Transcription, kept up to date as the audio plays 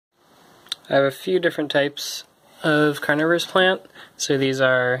I have a few different types of carnivorous plant. So these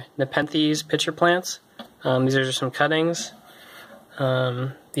are Nepenthes pitcher plants. These are just some cuttings.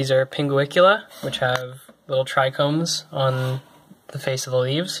 These are Pinguicula, which have little trichomes on the face of the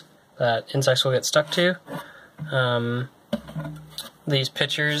leaves that insects will get stuck to. These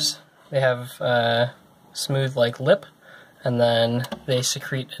pitchers, they have a smooth like lip, and then they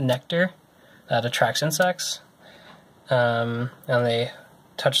secrete nectar that attracts insects. And they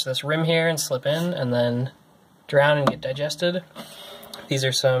touch this rim here and slip in and then drown and get digested. These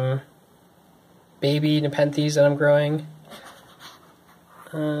are some baby Nepenthes that I'm growing.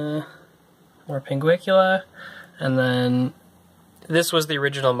 More Pinguicula. And then this was the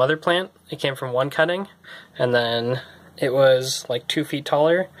original mother plant. It came from one cutting, and then it was like 2 feet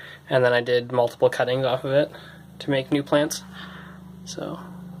taller, and then I did multiple cuttings off of it to make new plants. So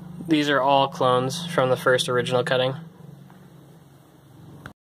these are all clones from the first original cutting.